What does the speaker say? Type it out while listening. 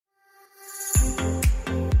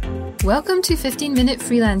Welcome to 15 Minute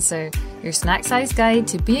Freelancer, your snack-sized guide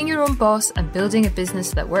to being your own boss and building a business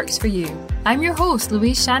that works for you. I'm your host,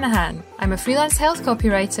 Louise Shanahan. I'm a freelance health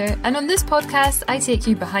copywriter, and on this podcast, I take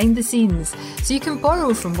you behind the scenes so you can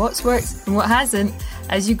borrow from what's worked and what hasn't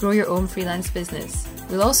as you grow your own freelance business.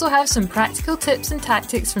 We'll also have some practical tips and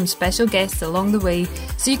tactics from special guests along the way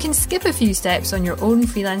so you can skip a few steps on your own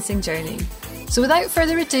freelancing journey. So without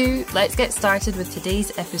further ado, let's get started with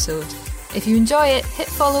today's episode. If you enjoy it, hit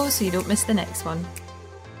follow so you don't miss the next one.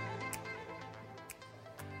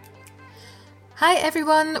 Hi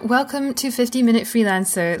everyone, welcome to 15 Minute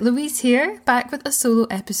Freelancer. Louise here, back with a solo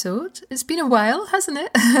episode. It's been a while, hasn't it?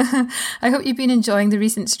 I hope you've been enjoying the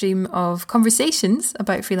recent stream of conversations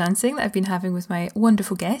about freelancing that I've been having with my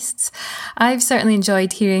wonderful guests. I've certainly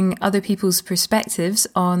enjoyed hearing other people's perspectives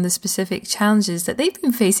on the specific challenges that they've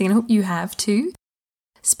been facing, and I hope you have too.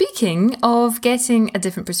 Speaking of getting a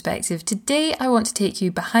different perspective, today I want to take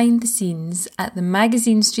you behind the scenes at the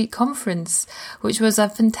Magazine Street Conference, which was a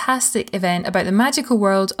fantastic event about the magical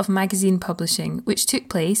world of magazine publishing, which took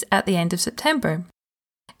place at the end of September.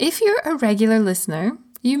 If you're a regular listener,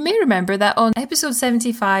 you may remember that on episode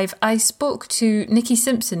 75, I spoke to Nikki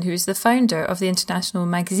Simpson, who is the founder of the International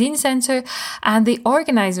Magazine Centre and the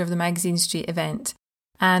organiser of the Magazine Street event.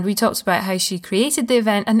 And we talked about how she created the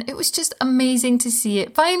event, and it was just amazing to see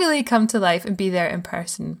it finally come to life and be there in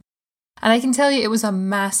person. And I can tell you it was a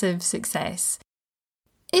massive success.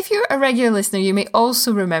 If you're a regular listener, you may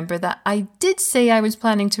also remember that I did say I was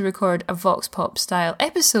planning to record a Vox Pop style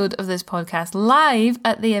episode of this podcast live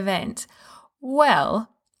at the event. Well,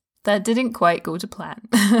 that didn't quite go to plan.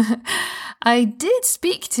 I did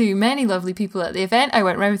speak to many lovely people at the event. I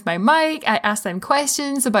went around with my mic, I asked them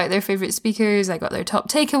questions about their favourite speakers, I got their top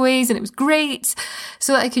takeaways, and it was great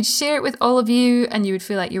so that I could share it with all of you and you would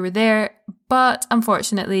feel like you were there. But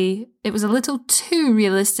unfortunately, it was a little too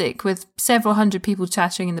realistic with several hundred people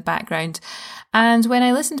chattering in the background. And when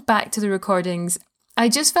I listened back to the recordings, I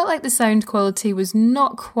just felt like the sound quality was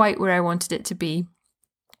not quite where I wanted it to be.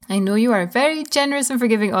 I know you are a very generous and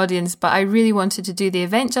forgiving audience, but I really wanted to do the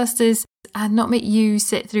event justice and not make you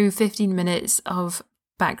sit through 15 minutes of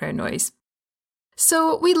background noise.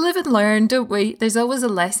 So we live and learn, don't we? There's always a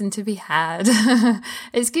lesson to be had.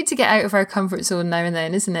 It's good to get out of our comfort zone now and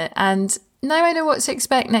then, isn't it? And now I know what to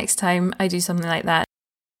expect next time I do something like that.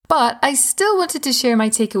 But I still wanted to share my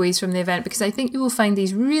takeaways from the event because I think you will find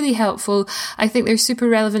these really helpful. I think they're super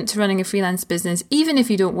relevant to running a freelance business, even if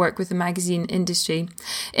you don't work with the magazine industry.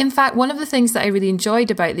 In fact, one of the things that I really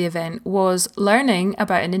enjoyed about the event was learning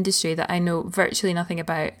about an industry that I know virtually nothing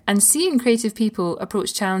about and seeing creative people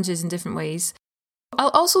approach challenges in different ways. I'll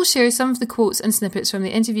also share some of the quotes and snippets from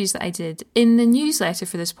the interviews that I did in the newsletter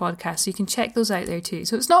for this podcast, so you can check those out there too.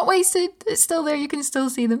 So it's not wasted, it's still there, you can still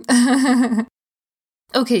see them.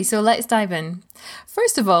 Okay, so let's dive in.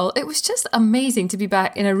 First of all, it was just amazing to be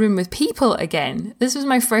back in a room with people again. This was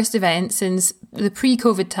my first event since the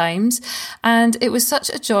pre-COVID times, and it was such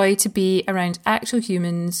a joy to be around actual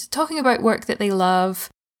humans, talking about work that they love.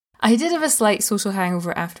 I did have a slight social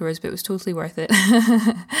hangover afterwards, but it was totally worth it.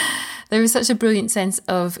 There was such a brilliant sense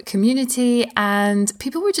of community, and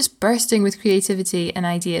people were just bursting with creativity and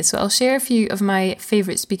ideas. So I'll share a few of my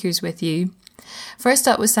favourite speakers with you. First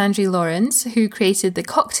up was Sandrine Lawrence, who created the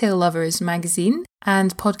Cocktail Lovers magazine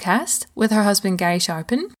and podcast with her husband Gary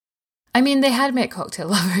Sharpen. I mean, they had me at Cocktail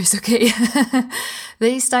Lovers, okay?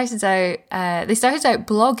 They started out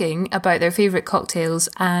blogging about their favourite cocktails,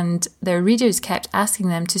 and their readers kept asking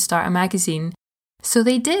them to start a magazine. So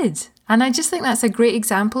they did. And I just think that's a great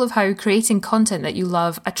example of how creating content that you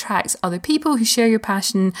love attracts other people who share your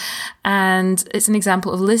passion. And it's an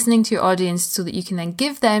example of listening to your audience so that you can then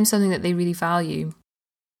give them something that they really value.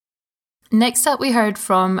 Next up, we heard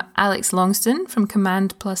from Alex Longston from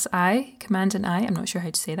Command and I, I'm not sure how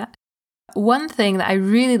to say that. One thing that I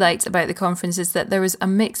really liked about the conference is that there was a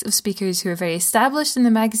mix of speakers who are very established in the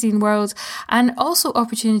magazine world and also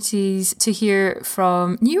opportunities to hear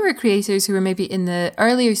from newer creators who are maybe in the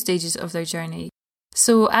earlier stages of their journey.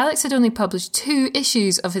 So Alex had only published 2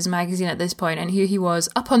 issues of his magazine at this point, and here he was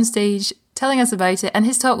up on stage telling us about it, and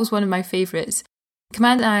his talk was one of my favourites.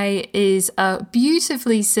 Command and I is a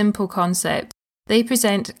beautifully simple concept. They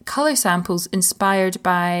present colour samples inspired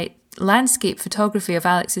by landscape photography of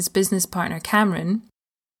Alex's business partner Cameron.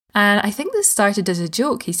 And I think this started as a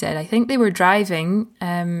joke, he said. I think they were driving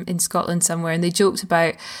in Scotland somewhere, and they joked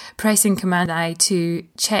about pressing Command and I to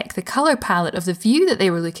check the colour palette of the view that they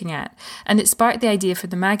were looking at. And it sparked the idea for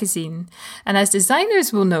the magazine. And as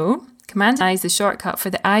designers will know, Command and I is the shortcut for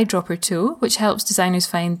the eyedropper tool, which helps designers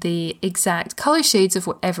find the exact colour shades of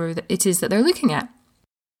whatever it is that they're looking at.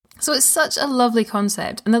 So it's such a lovely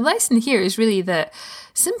concept. And the lesson here is really that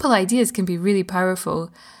simple ideas can be really powerful.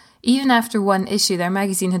 Even after one issue, their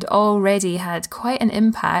magazine had already had quite an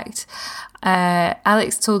impact.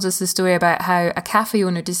 Alex told us the story about how a cafe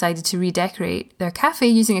owner decided to redecorate their cafe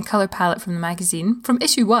using a colour palette from the magazine from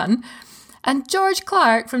issue 1. And George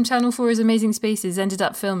Clark from Channel 4's Amazing Spaces ended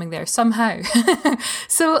up filming there somehow.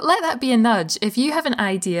 So let that be a nudge. If you have an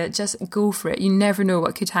idea, just go for it. You never know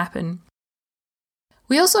what could happen.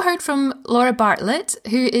 We also heard from Laura Bartlett,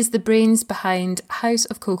 who is the brains behind House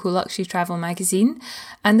of Coco Luxury Travel magazine.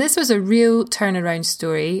 And this was a real turnaround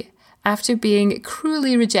story. After being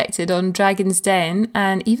cruelly rejected on Dragon's Den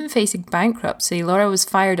and even facing bankruptcy, Laura was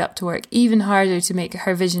fired up to work even harder to make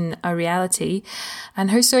her vision a reality.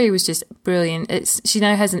 And her story was just brilliant. She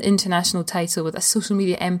now has an international title with a social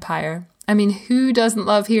media empire. I mean, who doesn't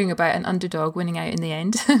love hearing about an underdog winning out in the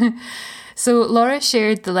end? So Laura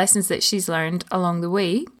shared the lessons that she's learned along the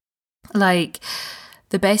way, like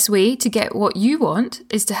the best way to get what you want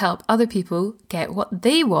is to help other people get what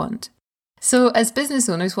they want. So as business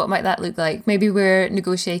owners, what might that look like? Maybe we're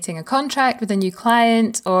negotiating a contract with a new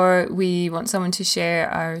client, or we want someone to share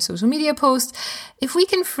our social media post. If we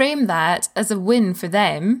can frame that as a win for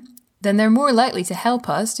them, then they're more likely to help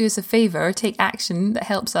us, do us a favour, or take action that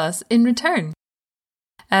helps us in return.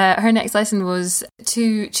 Her next lesson was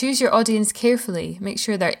to choose your audience carefully. Make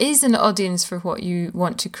sure there is an audience for what you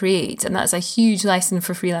want to create. And that's a huge lesson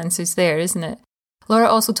for freelancers there, isn't it? Laura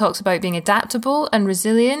also talks about being adaptable and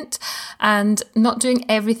resilient and not doing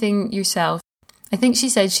everything yourself. I think she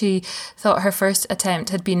said she thought her first attempt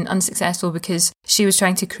had been unsuccessful because she was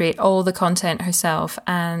trying to create all the content herself,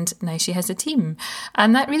 and now she has a team.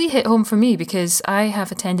 And that really hit home for me because I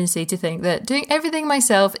have a tendency to think that doing everything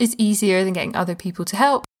myself is easier than getting other people to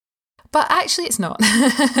help. But actually it's not.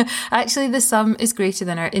 Actually, the sum is greater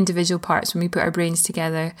than our individual parts when we put our brains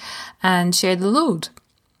together and share the load.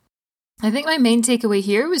 I think my main takeaway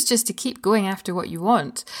here was just to keep going after what you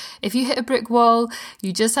want. If you hit a brick wall,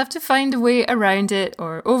 you just have to find a way around it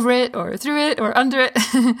or over it or through it or under it.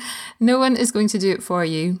 No one is going to do it for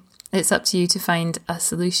you. It's up to you to find a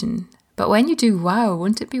solution. But when you do, wow,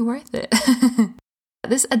 won't it be worth it?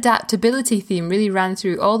 This adaptability theme really ran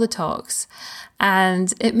through all the talks.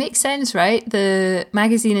 And it makes sense, right? The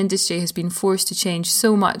magazine industry has been forced to change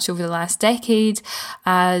so much over the last decade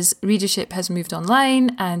as readership has moved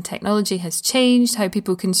online and technology has changed how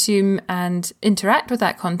people consume and interact with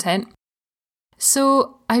that content.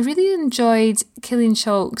 So I really enjoyed Killian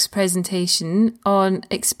Schalk's presentation on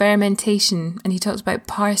experimentation, and he talks about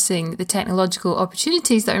parsing the technological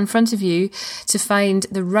opportunities that are in front of you to find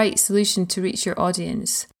the right solution to reach your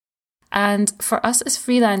audience. And for us as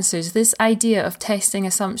freelancers, this idea of testing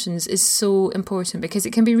assumptions is so important because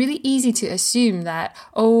it can be really easy to assume that,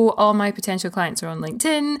 all my potential clients are on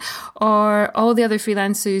LinkedIn, or all the other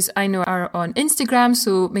freelancers I know are on Instagram,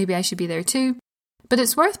 so maybe I should be there too. But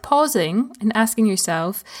it's worth pausing and asking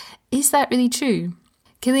yourself, is that really true?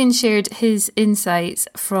 Killian shared his insights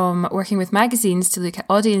from working with magazines to look at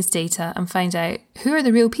audience data and find out who are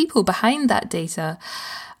the real people behind that data.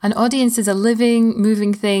 An audience is a living,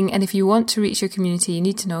 moving thing, and if you want to reach your community, you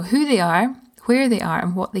need to know who they are, where they are,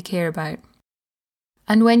 and what they care about.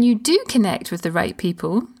 And when you do connect with the right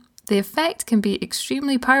people, the effect can be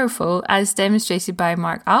extremely powerful, as demonstrated by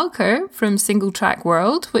Mark Alker from Single Track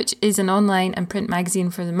World, which is an online and print magazine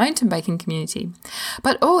for the mountain biking community.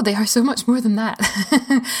 But they are so much more than that.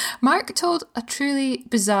 Mark told a truly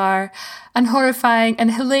bizarre and horrifying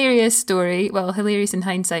and hilarious story, well, hilarious in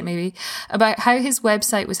hindsight maybe, about how his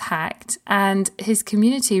website was hacked and his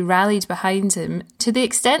community rallied behind him to the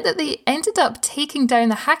extent that they ended up taking down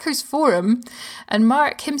the hackers forum, and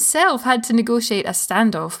Mark himself had to negotiate a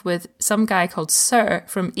standoff with some guy called Sir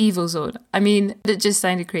from Evilzone. I mean, it just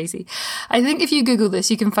sounded crazy. I think if you Google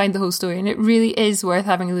this, you can find the whole story, and it really is worth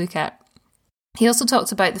having a look at. He also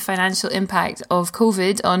talked about the financial impact of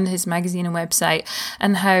COVID on his magazine and website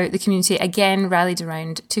and how the community again rallied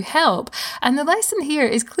around to help. And the lesson here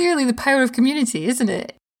is clearly the power of community, isn't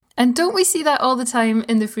it? And don't we see that all the time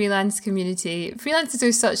in the freelance community? Freelancers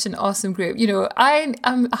are such an awesome group. I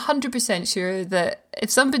am 100% sure that if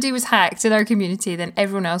somebody was hacked in our community, then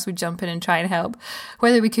everyone else would jump in and try and help.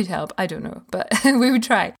 Whether we could help, I don't know, but we would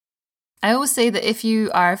try. I always say that if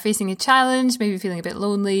you are facing a challenge, maybe feeling a bit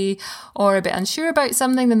lonely or a bit unsure about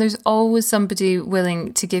something, then there's always somebody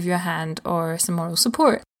willing to give you a hand or some moral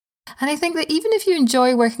support. And I think that even if you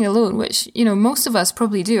enjoy working alone, which, most of us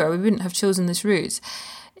probably do, or we wouldn't have chosen this route,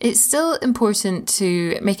 it's still important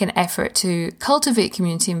to make an effort to cultivate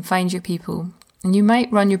community and find your people. And you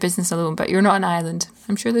might run your business alone, but you're not an island.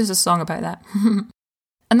 I'm sure there's a song about that.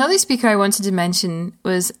 Another speaker I wanted to mention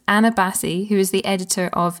was Anna Bassi, who is the editor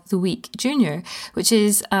of The Week Junior, which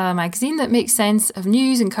is a magazine that makes sense of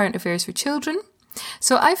news and current affairs for children.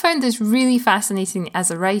 So I found this really fascinating as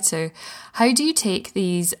a writer. How do you take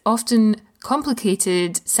these often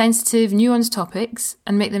complicated, sensitive, nuanced topics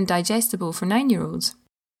and make them digestible for 9-year-olds?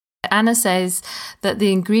 Anna says that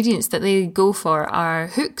the ingredients that they go for are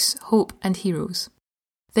hooks, hope, and heroes.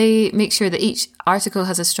 They make sure that each article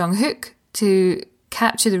has a strong hook to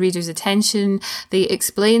capture the reader's attention. They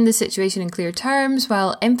explain the situation in clear terms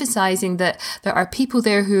while emphasising that there are people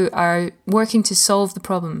there who are working to solve the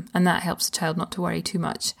problem, and that helps the child not to worry too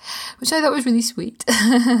much, which I thought was really sweet.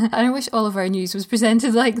 And I wish all of our news was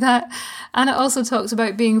presented like that. And it also talks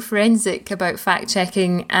about being forensic about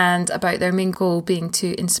fact-checking and about their main goal being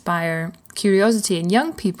to inspire curiosity in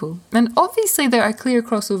young people. And obviously there are clear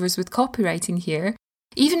crossovers with copywriting here.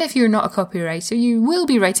 Even if you're not a copywriter, you will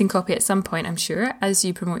be writing copy at some point, I'm sure, as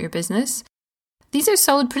you promote your business. These are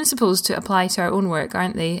solid principles to apply to our own work,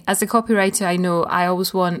 aren't they? As a copywriter, I know I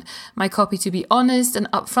always want my copy to be honest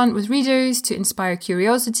and upfront with readers, to inspire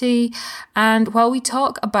curiosity. And while we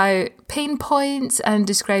talk about pain points and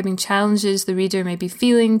describing challenges the reader may be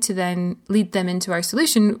feeling to then lead them into our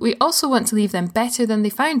solution, we also want to leave them better than they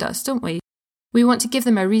found us, don't we? We want to give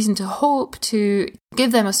them a reason to hope, to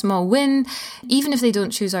give them a small win, even if they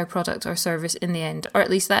don't choose our product or service in the end. Or at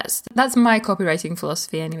least that's my copywriting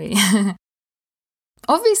philosophy anyway.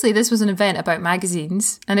 Obviously, this was an event about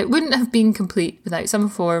magazines, and it wouldn't have been complete without some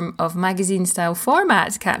form of magazine-style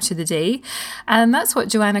format to capture the day. And that's what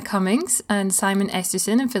Joanna Cummings and Simon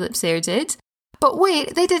Esterson and Philip Sayre did. But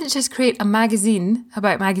wait, they didn't just create a magazine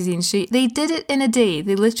about Magazine Street. They did it in a day.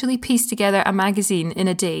 They literally pieced together a magazine in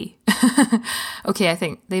a day. Okay, I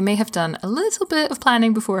think they may have done a little bit of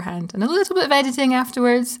planning beforehand and a little bit of editing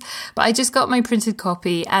afterwards, but I just got my printed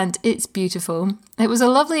copy and it's beautiful. It was a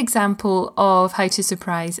lovely example of how to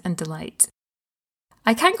surprise and delight.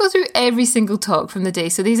 I can't go through every single talk from the day,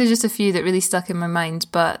 so these are just a few that really stuck in my mind,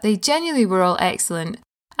 but they genuinely were all excellent.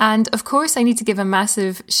 And of course, I need to give a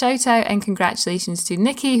massive shout out and congratulations to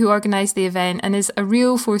Nikki, who organised the event and is a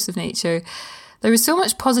real force of nature. There was so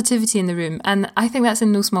much positivity in the room, and I think that's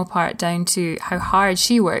in no small part down to how hard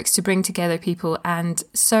she works to bring together people and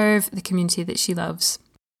serve the community that she loves.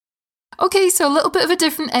 Okay, so a little bit of a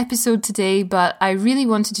different episode today, but I really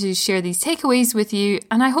wanted to share these takeaways with you,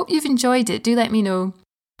 and I hope you've enjoyed it. Do let me know.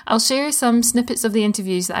 I'll share some snippets of the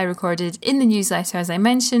interviews that I recorded in the newsletter, as I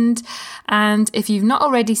mentioned, and if you've not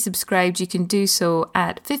already subscribed, you can do so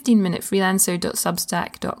at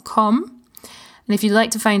 15minutefreelancer.substack.com. And if you'd like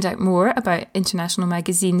to find out more about International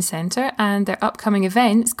Magazine Centre and their upcoming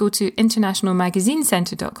events, go to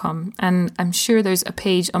internationalmagazinecentre.com, and I'm sure there's a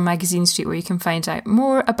page on Magazine Street where you can find out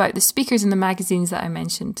more about the speakers and the magazines that I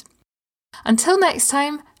mentioned. Until next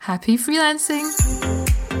time, happy freelancing!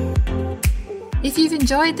 If you've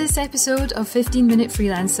enjoyed this episode of 15 Minute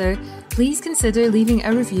Freelancer, please consider leaving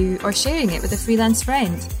a review or sharing it with a freelance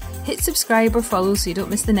friend. Hit subscribe or follow so you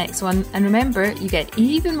don't miss the next one, and remember, you get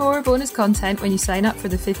even more bonus content when you sign up for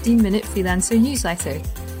the 15 Minute Freelancer newsletter.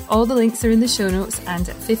 All the links are in the show notes and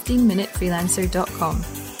at 15minutefreelancer.com.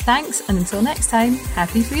 Thanks, and until next time,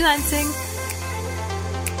 happy freelancing!